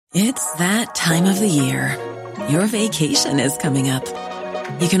It's that time of the year. Your vacation is coming up.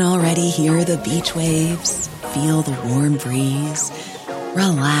 You can already hear the beach waves, feel the warm breeze,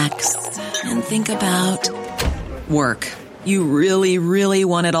 relax, and think about work. You really, really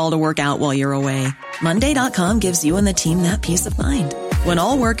want it all to work out while you're away. Monday.com gives you and the team that peace of mind. When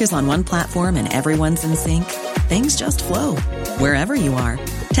all work is on one platform and everyone's in sync, things just flow. Wherever you are,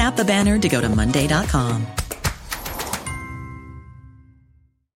 tap the banner to go to Monday.com.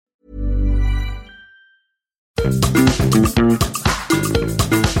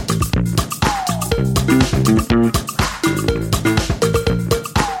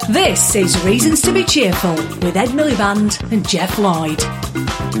 This is Reasons to be Cheerful with Ed Miliband and Jeff Lloyd.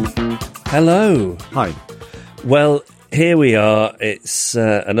 Hello. Hi. Well, here we are. It's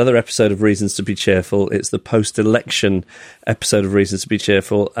another episode of Reasons to be Cheerful. It's the post-election episode of Reasons to be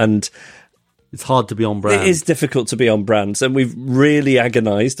Cheerful, and it's hard to be on brand. It is difficult to be on brand, and we've really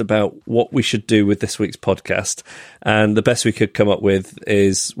agonised about what we should do with this week's podcast. And the best we could come up with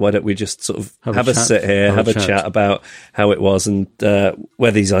is, why don't we just sort of have a sit here, have a chat about how it was and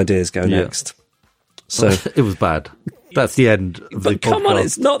where these ideas go next. So it was bad. That's the end of the podcast. Come on,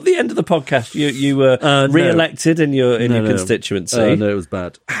 it's not the end of the podcast. You were re-elected in your constituency. No, it was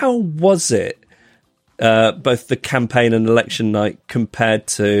bad. How was it, both the campaign and election night, compared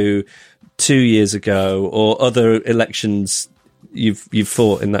to 2 years ago or other elections you've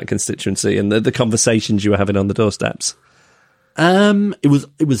fought in that constituency, and the conversations you were having on the doorsteps? It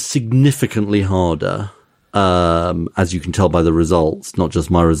was significantly harder, as you can tell by the results, not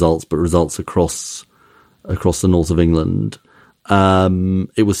just my results, but results across the north of England.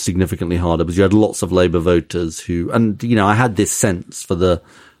 It was significantly harder because you had lots of Labour voters who, and I had this sense for the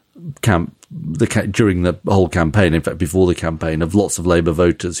during the whole campaign, in fact, before the campaign, of lots of Labour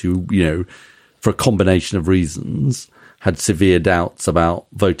voters who, for a combination of reasons, had severe doubts about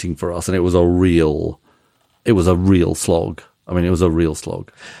voting for us, and it was a real slog. I mean, it was a real slog.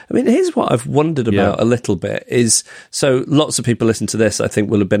 I mean, here's what I've wondered about a little bit is, so lots of people listen to this, I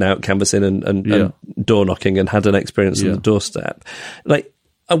think, will have been out canvassing and door knocking and had an experience on the doorstep. Like,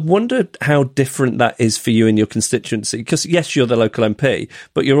 I wonder how different that is for you in your constituency, because yes, you're the local MP,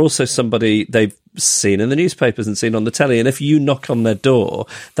 but you're also somebody they've seen in the newspapers and seen on the telly. And if you knock on their door,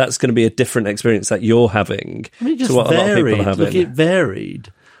 that's going to be a different experience that you're having to what a lot of people are having. Look, it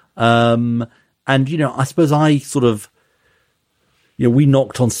varied. And, I suppose I sort of, we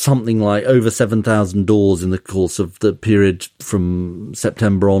knocked on something like over 7,000 doors in the course of the period from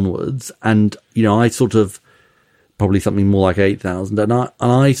September onwards. And, I sort of, probably something more like 8,000. And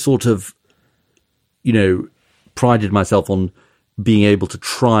I sort of, prided myself on being able to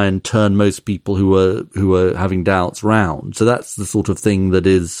try and turn most people who were having doubts round. So that's the sort of thing that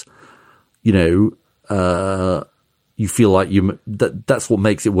is, you feel like that's what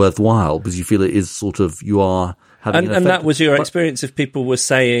makes it worthwhile, because you feel it is sort of, you are having an effect. And that was your experience. If people were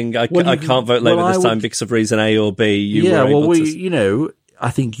saying, I can't vote Labour this time because of reason A or B, I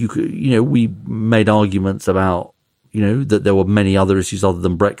think you could, we made arguments about, that there were many other issues other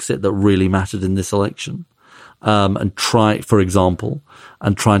than Brexit that really mattered in this election. And trying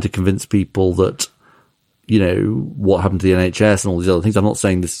to convince people that, what happened to the NHS and all these other things. I'm not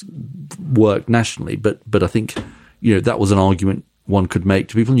saying this worked nationally, but I think, that was an argument one could make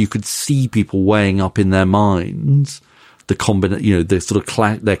to people, and you could see people weighing up in their minds the the sort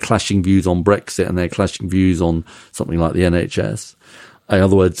of their clashing views on Brexit and their clashing views on something like the NHS. In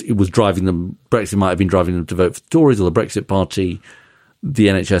other words, it was driving them. Brexit might have been driving them to vote for the Tories or the Brexit Party. The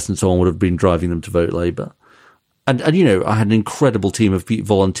NHS and so on would have been driving them to vote Labour. And I had an incredible team of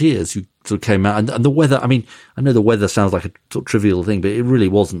volunteers who sort of came out. And the weather, I mean, I know the weather sounds like a sort of trivial thing, but it really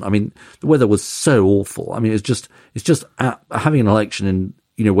wasn't. I mean, the weather was so awful. I mean, it's just having an election in,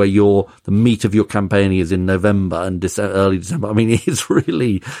 where the meat of your campaigning is in November and early December. I mean, it's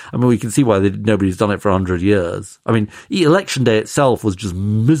really, we can see why nobody's done it for 100 years. I mean, election day itself was just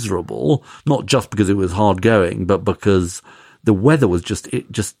miserable, not just because it was hard going, but because the weather was just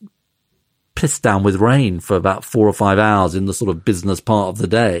pissed down with rain for about 4 or 5 hours in the sort of business part of the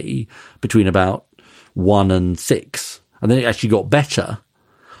day between about 1 and 6. And then it actually got better.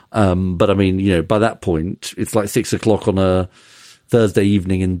 But I mean, by that point, it's like 6 o'clock on a Thursday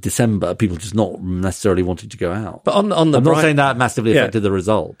evening in December, people just not necessarily wanting to go out. But I'm not saying that massively affected the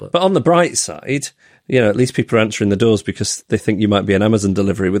result. But on the bright side, at least people are answering the doors because they think you might be an Amazon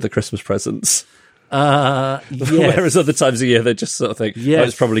delivery with the Christmas presents. Yes. Whereas other times of year they just sort of think,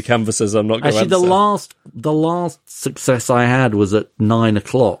 it's probably canvassers, I'm not going to answer. The last success I had was at 9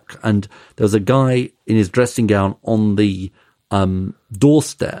 o'clock, and there was a guy in his dressing gown on the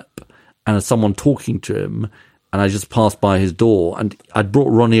doorstep, and as someone talking to him, and I just passed by his door, and I'd brought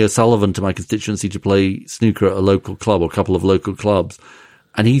Ronnie O'Sullivan to my constituency to play snooker at a local club, or a couple of local clubs.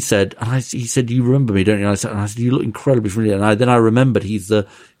 And he said, "You remember me, don't you?" And I said, "You look incredibly familiar." And then I remembered he's the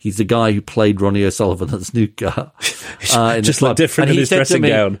guy who played Ronnie O'Sullivan at snooker. Just looked different in his dressing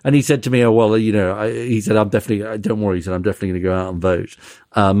gown. And he said to me, "Oh well, he said, I'm definitely going to go out and vote."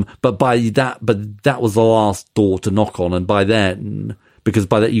 But that was the last door to knock on, and by then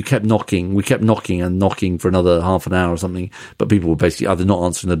you kept knocking, we kept knocking and knocking for another half an hour or something. But people were basically either not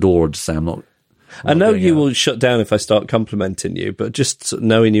answering the door or just saying, "I'm not." I know you will shut down if I start complimenting you, but just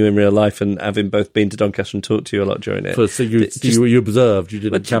knowing you in real life and having both been to Doncaster and talked to you a lot during it. So you observed, you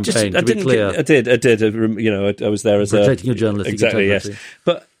did a campaign, to be clear. I did. I was there as protecting your journalistic integrity. Yes.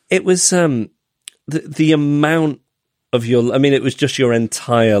 But it was the amount of your, I mean, it was just your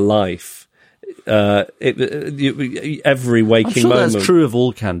entire life. Every waking moment. That's true of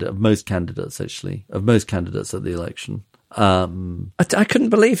most candidates, actually, of most candidates at the election. I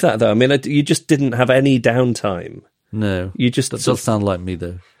couldn't believe that, though. I mean, you just didn't have any downtime. No, that does sound like me,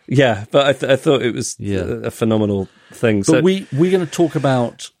 though. Yeah, but I thought it was a phenomenal thing. But we're going to talk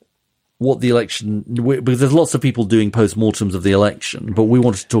about what the election, because there's lots of people doing post-mortems of the election, but we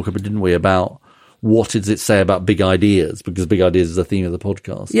wanted to talk about, didn't we, about what does it say about big ideas, because big ideas is the theme of the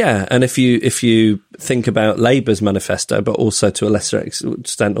podcast. Yeah, and if you think about Labour's manifesto, but also to a lesser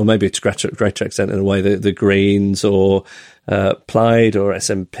extent, or maybe to a greater extent in a way, the Greens or Plaid or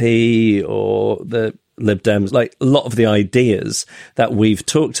SNP or the Lib Dems, like a lot of the ideas that we've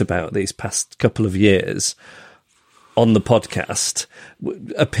talked about these past couple of years on the podcast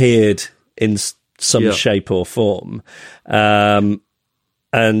appeared in some shape or form.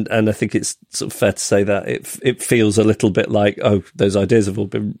 And I think it's sort of fair to say that it feels a little bit like, oh, those ideas have all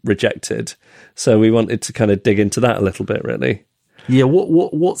been rejected. So we wanted to kind of dig into that a little bit, really. Yeah.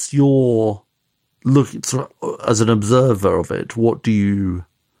 What's your look, sort of, as an observer of it? What does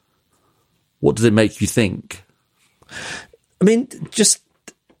it make you think? I mean, just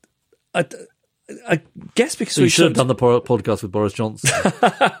I guess because we should have done the podcast with Boris Johnson.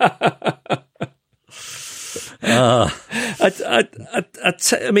 I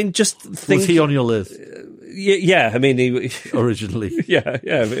mean, just think. Was he on your list? Yeah. I mean, he originally. Yeah.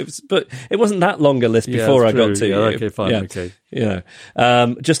 But it wasn't that long a list before I got to you. Okay, fine. Yeah.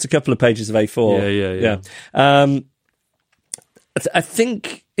 Okay. Just a couple of pages of A4. Yeah. I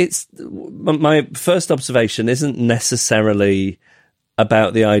think it's my first observation isn't necessarily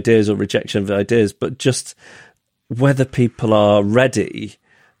about the ideas or rejection of the ideas, but just whether people are ready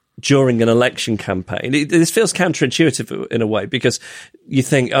during an election campaign. This feels counterintuitive in a way, because you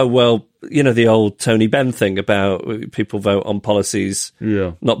think, oh, well, the old Tony Benn thing about people vote on policies,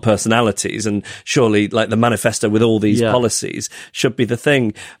 not personalities, and surely like the manifesto with all these policies should be the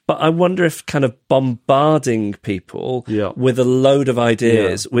thing. But I wonder if kind of bombarding people with a load of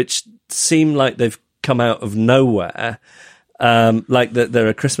ideas which seem like they've come out of nowhere, like they're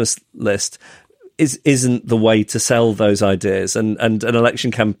a Christmas list, isn't the way to sell those ideas, and an election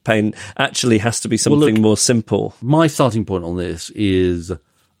campaign actually has to be something more simple. My starting point on this is,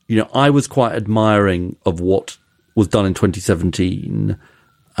 I was quite admiring of what was done in 2017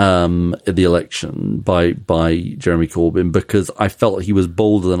 at the election by Jeremy Corbyn, because I felt he was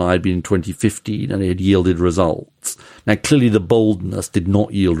bolder than I had been in 2015, and it had yielded results. Now, clearly the boldness did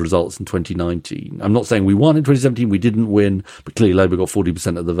not yield results in 2019. I'm not saying we won in 2017, we didn't win, but clearly Labour got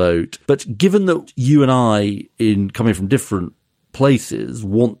 40% of the vote. But given that you and I, coming from different places,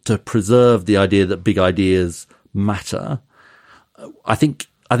 want to preserve the idea that big ideas matter, I think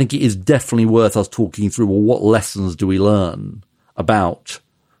it is definitely worth us talking through, well, what lessons do we learn about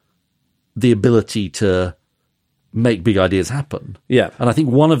the ability to make big ideas happen? Yeah. And I think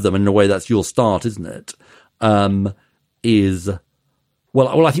one of them, in a way, that's your start, isn't it? I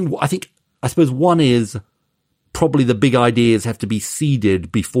suppose one is probably the big ideas have to be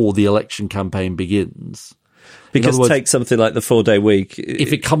seeded before the election campaign begins. Because take something like the 4-day week.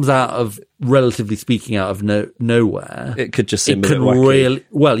 If it comes out of, relatively speaking, out of nowhere, it could just seem a bit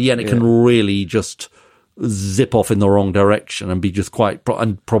wacky. It can really just zip off in the wrong direction and be just quite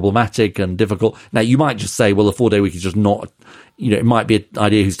problematic and difficult. Now, you might just say, well, the 4-day week is just not, it might be an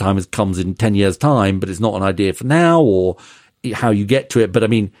idea whose time comes in 10 years' time, but it's not an idea for now, or how you get to it. But I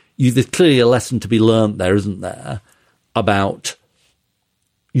mean, there's clearly a lesson to be learned there, isn't there, about,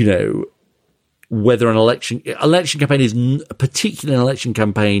 whether an election campaign is, particularly an election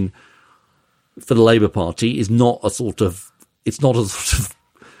campaign for the Labour Party, is not a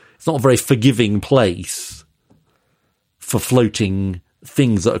very forgiving place for floating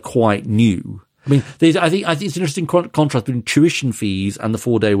things that are quite new. I mean, I think it's an interesting contrast between tuition fees and the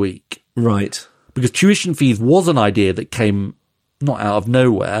 4-day week. Right. Because tuition fees was an idea that came not out of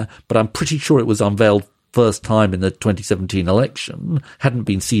nowhere, but I'm pretty sure it was unveiled first time in the 2017 election, hadn't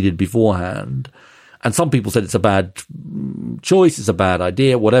been seeded beforehand. And some people said it's a bad choice, it's a bad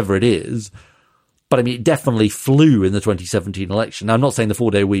idea, whatever it is. But I mean, it definitely flew in the 2017 election. Now, I'm not saying the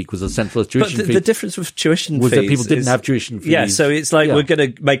 4-day week was a centralist tuition fee. But the difference with tuition was fees that people didn't have tuition fees. Yeah, so it's like we're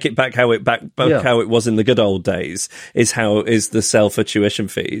going to make it back how it was in the good old days. Is the sell for tuition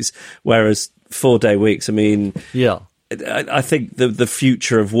fees, whereas 4-day weeks. I mean, I think the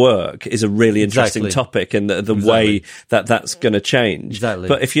future of work is a really interesting topic, and the way that's going to change. Exactly.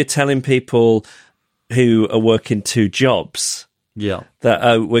 But if you're telling people who are working 2 jobs,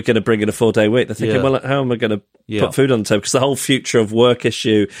 that we're going to bring in a 4-day week, they're thinking, well, how am I going to put food on the table? Because the whole future of work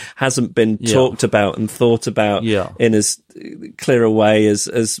issue hasn't been talked about and thought about in as clear a way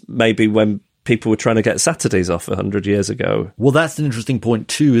as maybe when people were trying to get Saturdays off 100 years ago. Well, that's an interesting point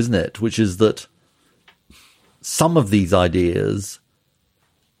too, isn't it? Which is that some of these ideas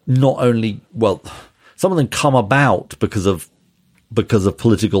some of them come about because of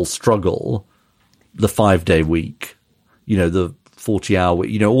political struggle, the 5-day week, the 40-hour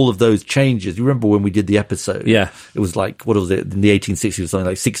week, all of those changes. You remember when we did the episode? Yeah. It was like, what was it? In the 1860s, something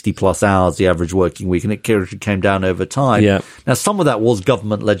like 60 plus hours, the average working week, and it came down over time. Yeah. Now, some of that was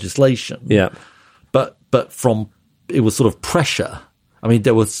government legislation. Yeah. But it was sort of pressure. I mean,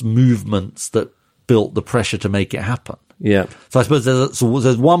 there was movements that built the pressure to make it happen. Yeah. So I suppose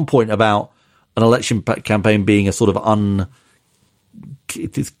there's one point about an election campaign being a sort of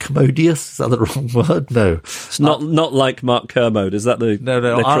it is commodious. Is that the wrong word? No, it's not like Mark Kermode. Is that the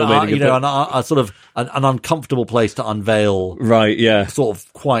literal meaning? A sort of an uncomfortable place to unveil, right? Yeah, sort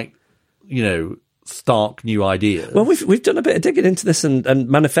of quite, stark new ideas. Well, we've done a bit of digging into this, and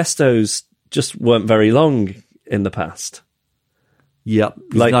manifestos just weren't very long in the past. Yep,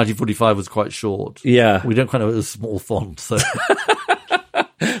 1945 was quite short. Yeah, we don't quite know it was a small font, so.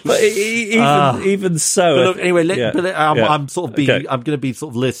 But even so, but look, anyway, I'm sort of being. Okay. I'm going to be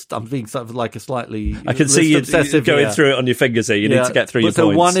sort of I'm being sort of like a slightly. I can see you going through it on your fingers here. You need to get through your so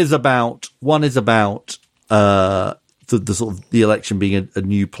points. One is about the sort of the election being a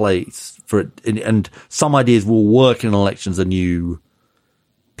new place for it, and some ideas will work in elections a new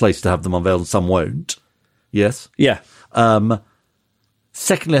place to have them unveiled, and some won't. Yes. Yeah.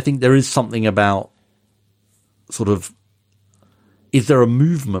 Secondly, I think there is something about sort of. Is there a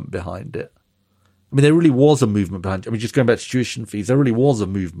movement behind it? I mean, there really was a movement behind it. I mean, just going back to tuition fees, there really was a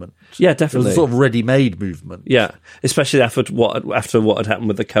movement. Yeah, definitely. It was a sort of ready-made movement. Yeah, especially after what had happened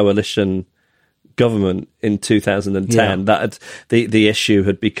with the coalition government in 2010. That the issue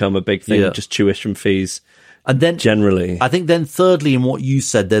had become a big thing, just tuition fees. And then generally, I think then thirdly, in what you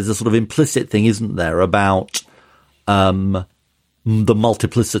said, there's a sort of implicit thing, isn't there, about the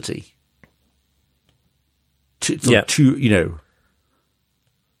multiplicity.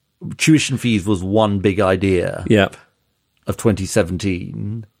 Tuition fees was one big idea of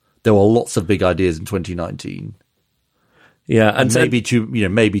 2017. There were lots of big ideas in 2019. Yeah, and maybe too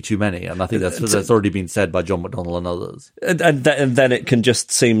many. And I think that's already been said by John McDonnell and others. And then it can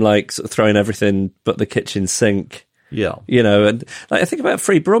just seem like sort of throwing everything but the kitchen sink. Yeah. And like, I think about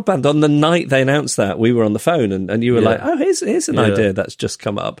free broadband. On the night they announced that, we were on the phone and you were like, oh, here's an idea that's just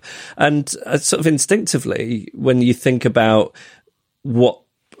come up. And sort of instinctively, when you think about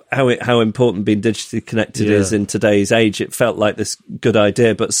how important being digitally connected is in today's age, it felt like this good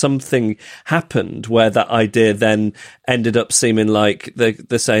idea, but something happened where that idea then ended up seeming like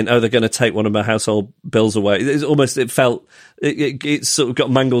they're saying, oh, they're going to take one of my household bills away. It felt it sort of got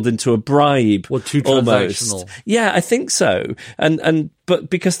mangled into a bribe. Or too almost. transactional. Yeah, I think so. But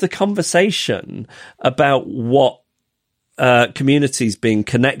because the conversation about what communities being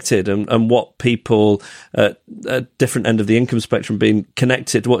connected and what people at a different end of the income spectrum being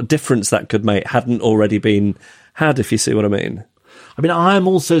connected, what difference that could make hadn't already been had, if you see what I mean. I mean, I'm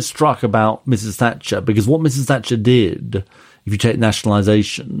also struck about Mrs. Thatcher, because what Mrs. Thatcher did, if you take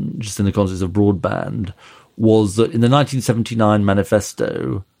nationalisation, just in the context of broadband, was that in the 1979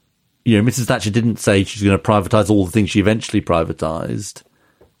 manifesto, Mrs. Thatcher didn't say she's going to privatise all the things she eventually privatised.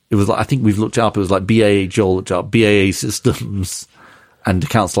 It was like, I think we've looked up, it was like Joel looked up, BAE Systems and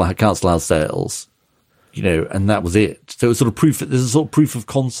council house sales, and that was it. So it was sort of there's a sort of proof of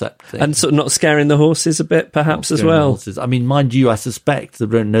concept thing. And sort of not scaring the horses a bit, perhaps, as well. I mean, mind you, I suspect, they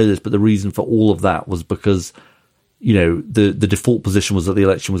don't know this, but the reason for all of that was because, the default position was that the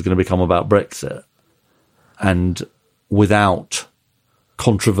election was going to become about Brexit. And without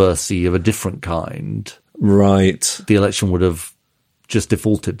controversy of a different kind, right, the election would have just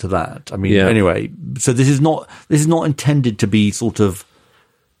defaulted to that. I mean, anyway, so this is not intended to be sort of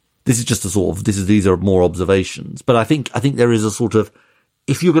this is just these are more observations. But I think there is a sort of,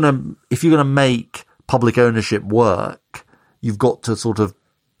 if you're gonna make public ownership work, you've got to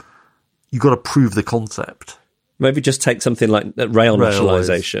prove the concept. Maybe just take something like rail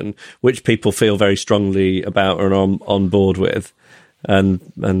nationalisation, which people feel very strongly about and are on board with, and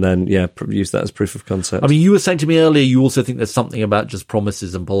then use that as proof of concept. I mean, you were saying to me earlier, you also think there's something about just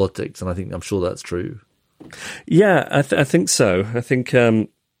promises and politics, and I'm sure that's true. Yeah, I think so. I think I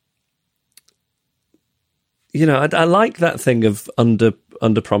like that thing of under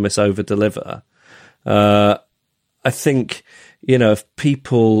promise, over deliver. I think, if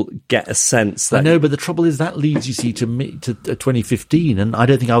people get a sense that... I know, but the trouble is that leads, you see, to 2015, and I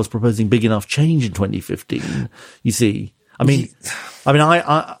don't think I was proposing big enough change in 2015, you see. I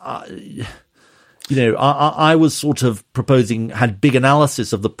was sort of proposing, had big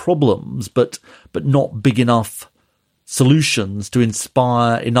analysis of the problems, but not big enough solutions to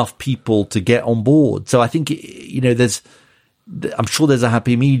inspire enough people to get on board. So I think, I'm sure there's a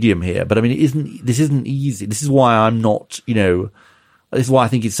happy medium here, but I mean, this isn't easy. This is why I'm not, this is why I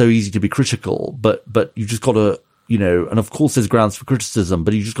think it's so easy to be critical, but you just got to, and of course there's grounds for criticism,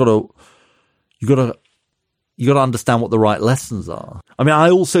 but you got to understand what the right lessons are. I mean, I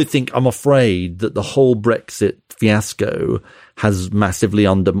also think, I'm afraid that the whole Brexit fiasco has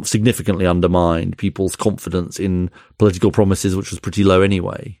significantly undermined people's confidence in political promises, which was pretty low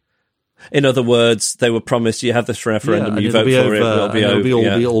anyway. In other words, they were promised, you have this referendum, you vote for it,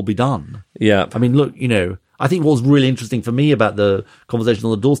 it'll all be done. Yeah. I mean, look, I think what was really interesting for me about the conversation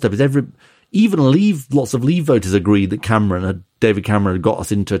on the doorstep is lots of Leave voters agreed that David Cameron had got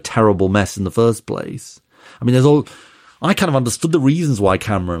us into a terrible mess in the first place. I mean, I kind of understood the reasons why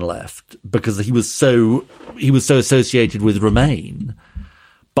Cameron left, because he was so associated with Remain.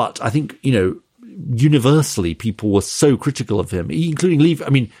 But I think, universally people were so critical of him, including Leave. I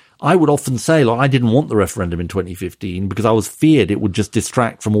mean, I would often say, I didn't want the referendum in 2015 because I was feared it would just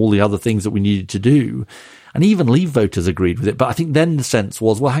distract from all the other things that we needed to do. And even Leave voters agreed with it. But I think then the sense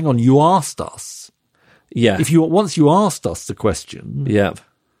was, well, hang on, you asked us. Yeah. Once you asked us the question. Yeah.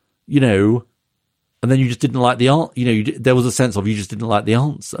 And then you just didn't like the answer. There was a sense of you just didn't like the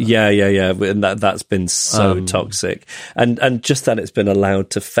answer. Yeah. And that's been so toxic. And just that it's been allowed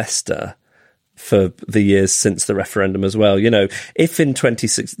to fester for the years since the referendum as well. If in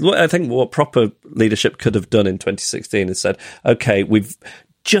 2016, I think what proper leadership could have done in 2016 is said, okay, we've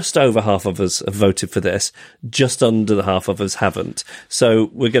just over half of us have voted for this, just under the half of us haven't. So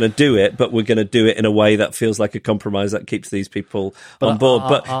we're going to do it, but we're going to do it in a way that feels like a compromise that keeps these people on board.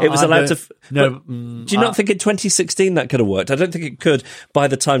 But it was allowed to... do you not think in 2016 that could have worked? I don't think it could by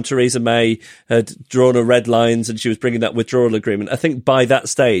the time Theresa May had drawn her red lines and she was bringing that withdrawal agreement. I think by that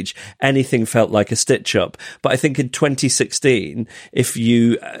stage, anything felt like a stitch-up. But I think in 2016,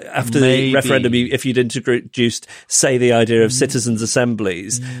 after the referendum, if you'd introduced, say, the idea of citizens'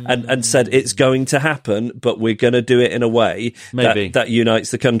 assemblies, and said it's going to happen, but we're going to do it in a way that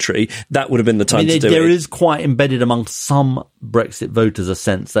unites the country, that would have been the time to do it. There is quite embedded among some Brexit voters a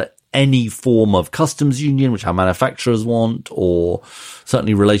sense that any form of customs union, which our manufacturers want, or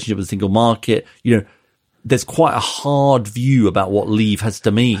certainly relationship with the single market, there's quite a hard view about what Leave has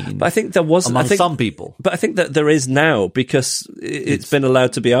to mean. But I think there was among some people. But I think that there is now, because it's been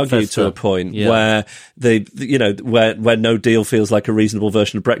allowed to be argued to a point where where no deal feels like a reasonable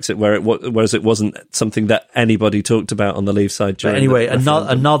version of Brexit, whereas it wasn't something that anybody talked about on the Leave side. During anyway,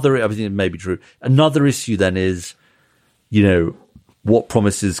 another everything that may be true. Another issue then is, what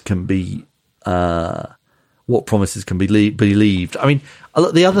promises can be believed. I mean,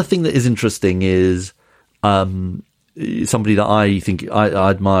 the other thing that is interesting is. Somebody that I think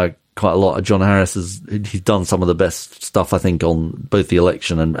I admire quite a lot, John Harris, he's done some of the best stuff, I think, on both the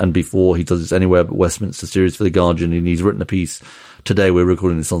election and before. He does this Anywhere But Westminster series for The Guardian, and he's written a piece today. We're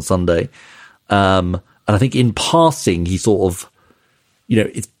recording this on Sunday. And I think in passing, he sort of,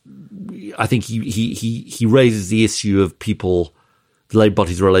 I think he raises the issue of people, the Labour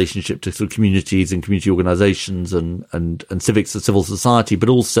Party's relationship to sort of communities and community organisations and civics and civil society, but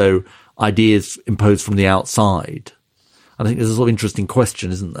also ideas imposed from the outside. I think there's a sort of interesting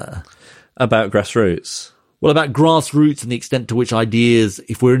question, isn't there? About grassroots. Well, about grassroots and the extent to which ideas,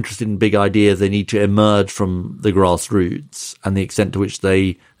 if we're interested in big ideas, they need to emerge from the grassroots, and the extent to which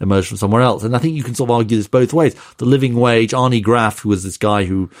they emerge from somewhere else. And I think you can sort of argue this both ways. The living wage, Arnie Graf, who was this guy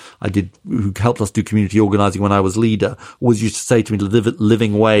who helped us do community organising when I was leader, always used to say to me, the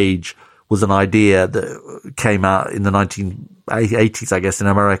living wage was an idea that came out in the 1980s, I guess, in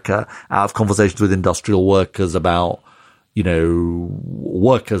America, out of conversations with industrial workers about what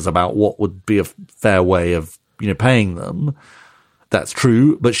would be a fair way of, paying them. That's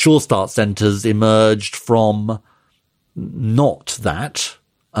true, but Sure Start centres emerged from not that.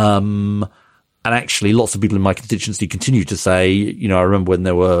 And actually, lots of people in my constituency continue to say, I remember when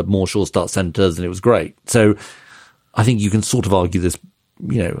there were more Sure Start centres and it was great. So I think you can sort of argue this,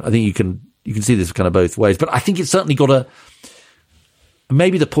 I think you can see this kind of both ways. But I think it's certainly got to,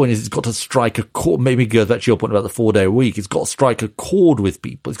 maybe the point is it's got to strike a chord, maybe it goes back to your point about the 4-day week, it's got to strike a chord with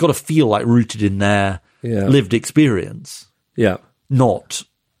people. It's got to feel like rooted in their lived experience. Yeah. Not,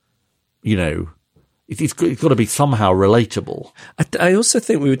 it's got to be somehow relatable. I also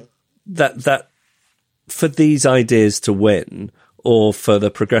think that for these ideas to win, or for the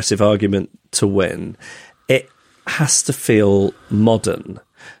progressive argument to win, it has to feel modern.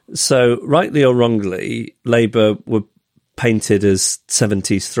 So, rightly or wrongly, Labour were painted as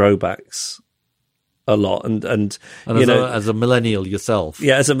 70s throwbacks a lot, and as a millennial yourself,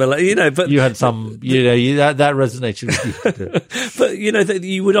 as a millennial, but you had some, that resonated with you. But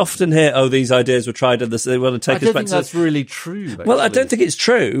you would often hear, these ideas were tried, and they want to take us back. I don't think that's really true. Actually. Well, I don't think it's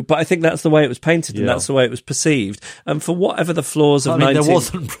true, but I think that's the way it was painted, and that's the way it was perceeved. And for whatever the flaws of there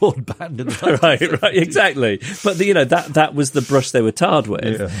wasn't broadband in the right, exactly. But that was the brush they were tarred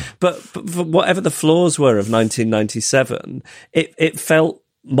with. Yeah. But for whatever the flaws were of 1997, it felt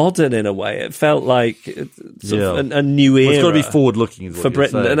modern in a way. It felt like sort of a new era. It's got to be forward-looking for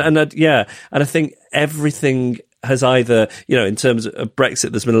Britain, and I think everything has either, in terms of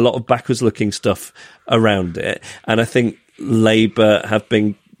Brexit, there's been a lot of backwards-looking stuff around it, and I think Labour have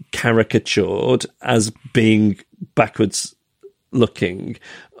been caricatured as being backwards-looking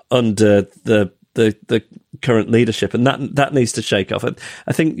under the current leadership, and that needs to shake off.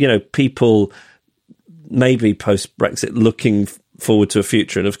 I think people maybe post-Brexit looking forward to a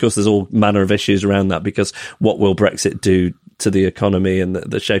future, and of course there's all manner of issues around that, because what will Brexit do to the economy and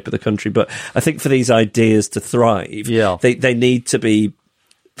the shape of the country? But I think for these ideas to thrive, they need to be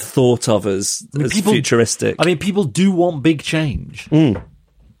thought of as futuristic. I mean, people do want big change.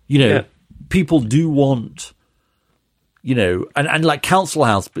 People do want, and like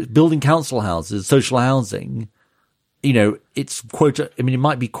building council houses, social housing, it's it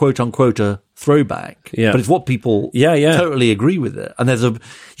might be quote unquote a throwback, but it's what people totally agree with it. And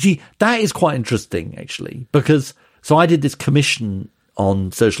that is quite interesting actually, because I did this commission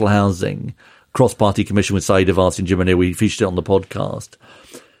on social housing, cross-party commission with Saeed Abbasi and Jim O'Neill. We featured it on the podcast.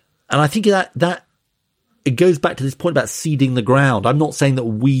 And I think that it goes back to this point about seeding the ground. I'm not saying that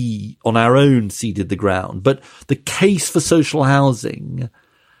we on our own seeded the ground, but the case for social housing,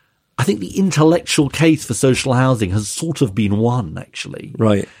 I think the intellectual case for social housing has sort of been won, actually.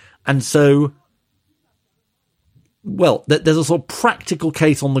 Right. And so, there's a sort of practical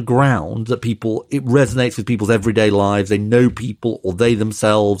case on the ground that it resonates with people's everyday lives. They know people, or they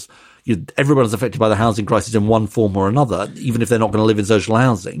themselves. Everyone's affected by the housing crisis in one form or another, even if they're not going to live in social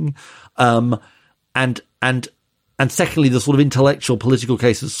housing. And secondly, the sort of intellectual political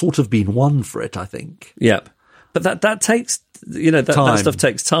case has sort of been won for it, I think. Yep. But that takes, that stuff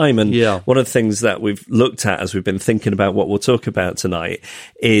takes time. And one of the things that we've looked at as we've been thinking about what we'll talk about tonight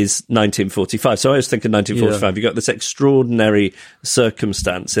is 1945. So I was thinking 1945, you've got this extraordinary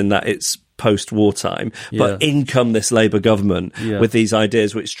circumstance in that it's post-wartime, but in come this Labour government with these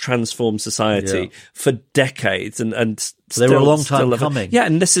ideas which transform society for decades, and they were a long time coming. Yeah,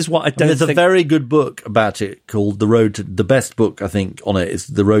 and this is what I don't think... There's a very good book about it called the best book, I think, on it is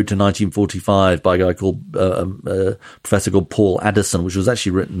The Road to 1945 by a guy called, a professor called Paul Addison, which was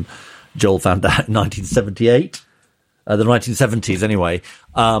actually written, Joel found out, in 1978. The 1970s anyway.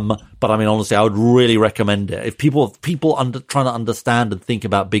 But I mean, honestly, I would really recommend it. If people trying to understand and think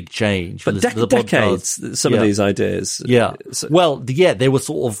about big change. But decades, some of these ideas. Yeah. They were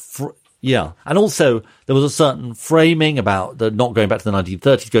sort of, And also, there was a certain framing about the not going back to the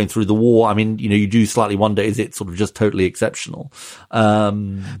 1930s, going through the war. I mean, you do slightly wonder, is it sort of just totally exceptional? But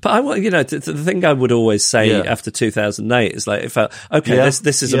the thing I would always say after 2008 is like, it felt,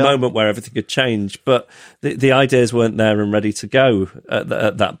 this is a moment where everything could change, but the ideas weren't there and ready to go at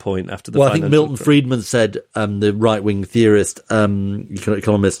that point after the I think Milton Friedman said, the right-wing theorist,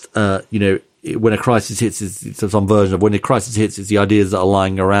 economist, when a crisis hits, it's some version of when a crisis hits, it's the ideas that are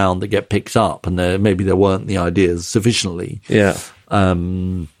lying around that get picked up, and maybe there weren't the ideas sufficiently. Yeah.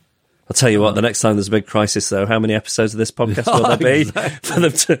 I'll tell you what, the next time there's a big crisis, though, how many episodes of this podcast will there be for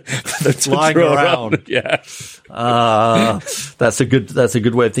them to lying around? Yeah. That's a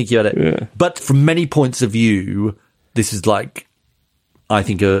good way of thinking about it. Yeah. But from many points of view, this is like, I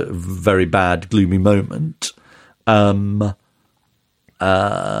think, a very bad, gloomy moment. But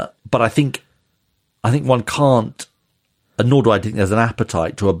I think one can't, and nor do I think there's an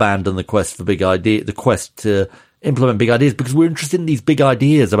appetite to abandon the quest for big idea, the quest to implement big ideas because we're interested in these big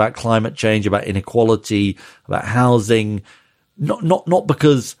ideas about climate change, about inequality, about housing, not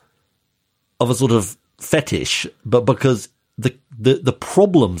because of a sort of fetish, but because the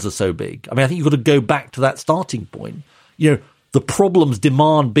problems are so big. I mean, I think you've got to go back to that starting point. You know, the problems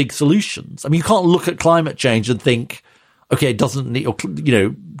demand big solutions. I mean, you can't look at climate change and think, okay, it doesn't need, or, you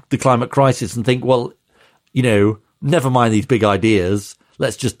know, the climate crisis and think, well, you know, never mind these big ideas.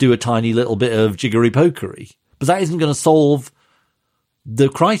 Let's just do a tiny little bit of jiggery-pokery. But that isn't going to solve the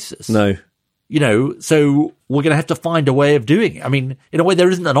crisis. No. You know, so we're going to have to find a way of doing it. I mean, in a way, there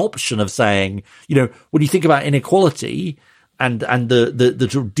isn't an option of saying, you know, when you think about inequality and the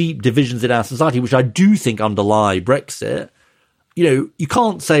sort of deep divisions in our society, which I do think underlie Brexit, you know, you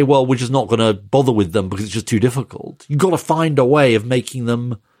can't say, well, we're just not going to bother with them because it's just too difficult. You've got to find a way of making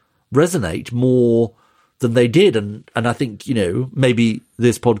them resonate more than they did. And I think, you know, maybe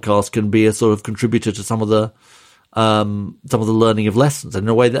this podcast can be a sort of contributor to some of the learning of lessons. And in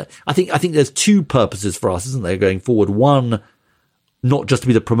a way that I think there's two purposes for us, isn't there, going forward? One, not just to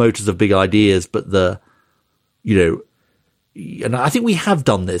be the promoters of big ideas, but you know, and I think we have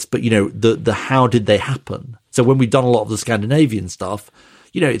done this, but, you know, the how did they happen? So when we've done a lot of the Scandinavian stuff,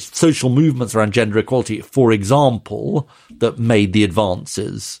 you know, it's social movements around gender equality, for example, that made the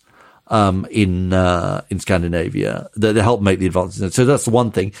advances in Scandinavia, that helped make the advances. So that's the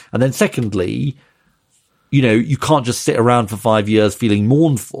one thing. And then secondly, you know, you can't just sit around for 5 years feeling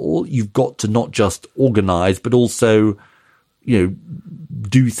mournful. You've got to not just organise, but also, you know,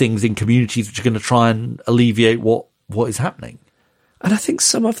 do things in communities which are going to try and alleviate what is happening. And I think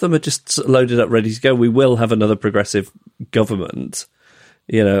some of them are just loaded up, ready to go. We will have another progressive government.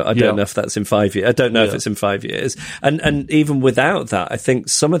 You know, I don't know if that's in 5 years. I don't know if it's in 5 years. And even without that, I think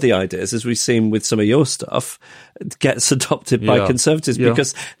some of the ideas, as we've seen with some of your stuff, gets adopted by Conservatives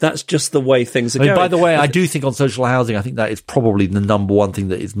because that's just the way things are going. By the way, I do think on social housing, I think that is probably the number one thing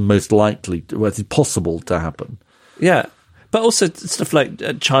that is most likely, it's possible to happen. Yeah. But also stuff like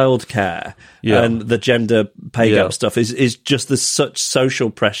childcare and the gender pay gap stuff is just there's such social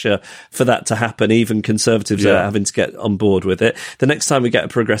pressure for that to happen. Even Conservatives are having to get on board with it. The next time we get a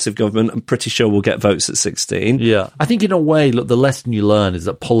progressive government, I'm pretty sure we'll get votes at 16. Yeah. I think in a way, look, the lesson you learn is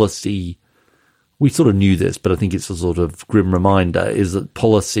that policy, we sort of knew this, but I think it's a sort of grim reminder, is that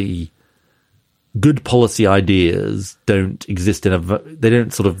good policy ideas don't exist they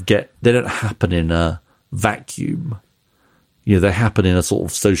don't happen in a vacuum. You know, they happen in a sort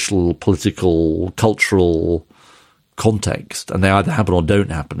of social, political, cultural context, and they either happen or don't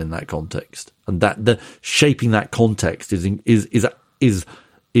happen in that context. And that shaping that context is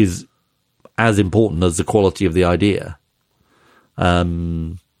as important as the quality of the idea.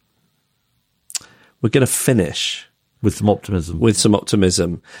 We're going to finish with some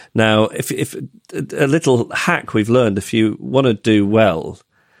optimism. Now, if a little hack we've learned, if you want to do well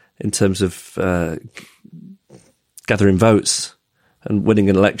in terms of gathering votes and winning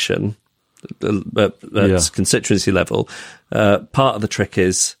an election at constituency level, part of the trick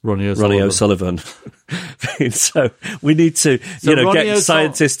is Ronnie O'Sullivan. So we need to get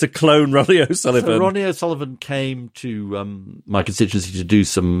scientists to clone Ronnie O'Sullivan. So Ronnie O'Sullivan came to my constituency to do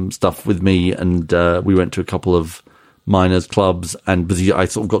some stuff with me, and we went to a couple of miners' clubs, and I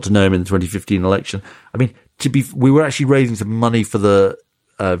sort of got to know him in the 2015 election. I mean, we were actually raising some money for the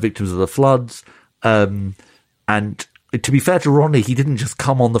victims of the floods. And to be fair to Ronnie, he didn't just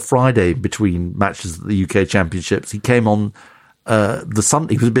come on the Friday between matches at the UK Championships. He came on the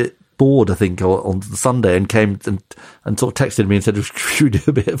Sunday. He was a bit bored, I think, on the Sunday, and came and sort of texted me and said, should we do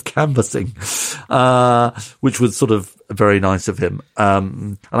a bit of canvassing? Which was sort of very nice of him.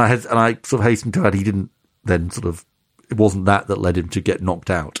 And I sort of hastened to add, he didn't then sort of, it wasn't that led him to get knocked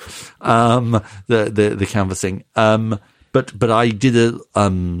out, the canvassing. But I did a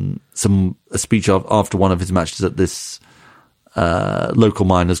speech after one of his matches at this local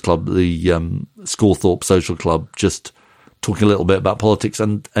miners' club, the Scorthorpe Social Club, just talking a little bit about politics,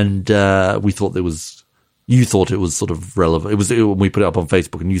 and we thought you thought it was sort of relevant. It was when we put it up on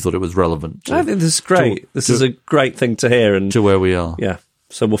Facebook, and you thought it was relevant. I think this is great. This is a great thing to hear, and to where we are. Yeah.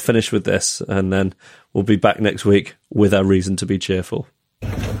 So we'll finish with this, and then we'll be back next week with our reason to be cheerful.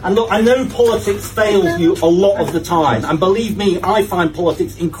 And look, I know politics fails you a lot of the time, and believe me, I find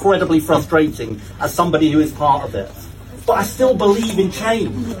politics incredibly frustrating as somebody who is part of it. But I still believe in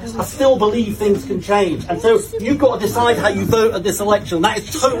change. I still believe things can change. And so you've got to decide how you vote at this election. That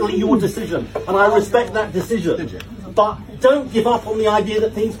is totally your decision, and I respect that decision. But don't give up on the idea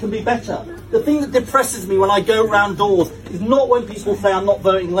that things can be better. The thing that depresses me when I go round doors is not when people say I'm not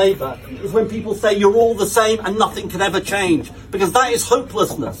voting Labour, it's when people say you're all the same and nothing can ever change. Because that is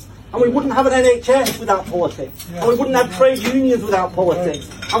hopelessness. And we wouldn't have an NHS without politics. And we wouldn't have trade unions without politics.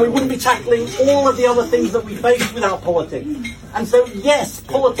 And we wouldn't be tackling all of the other things that we face without politics. And so, yes,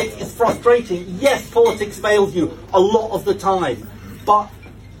 politics is frustrating. Yes, politics fails you a lot of the time. But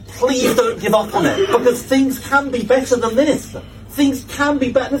please don't give up on it, because things can be better than this. Things can be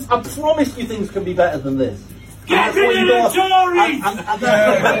better than this. I promise you things can be better than this. Get rid of the Tories! And I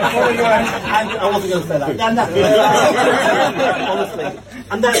wasn't going to say that. Honestly.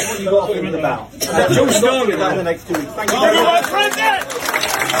 And that's what you've got to think about. And that's what you've got to think about in the next 2 weeks. Thank you very much.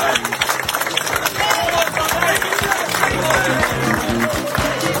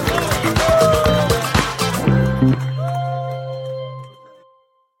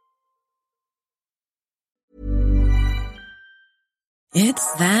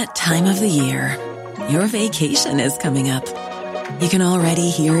 It's that time of the year. Your vacation is coming up. You can already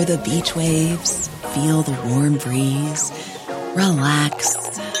hear the beach waves, feel the warm breeze, relax,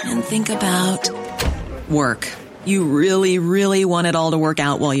 and think about work. You really, really want it all to work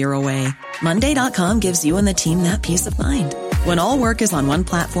out while you're away. Monday.com gives you and the team that peace of mind. When all work is on one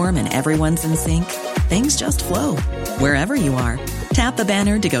platform and everyone's in sync, things just flow. Wherever you are, tap the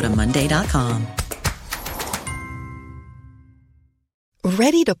banner to go to Monday.com.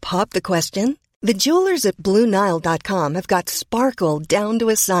 Ready to pop the question? The jewelers at BlueNile.com have got sparkle down to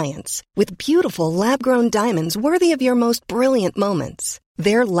a science with beautiful lab-grown diamonds worthy of your most brilliant moments.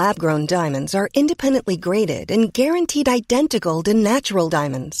 Their lab-grown diamonds are independently graded and guaranteed identical to natural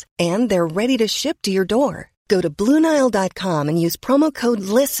diamonds, and they're ready to ship to your door. Go to BlueNile.com and use promo code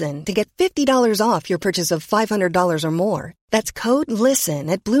LISTEN to get $50 off your purchase of $500 or more. That's code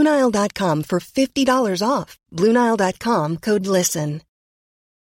LISTEN at BlueNile.com for $50 off. BlueNile.com, code LISTEN.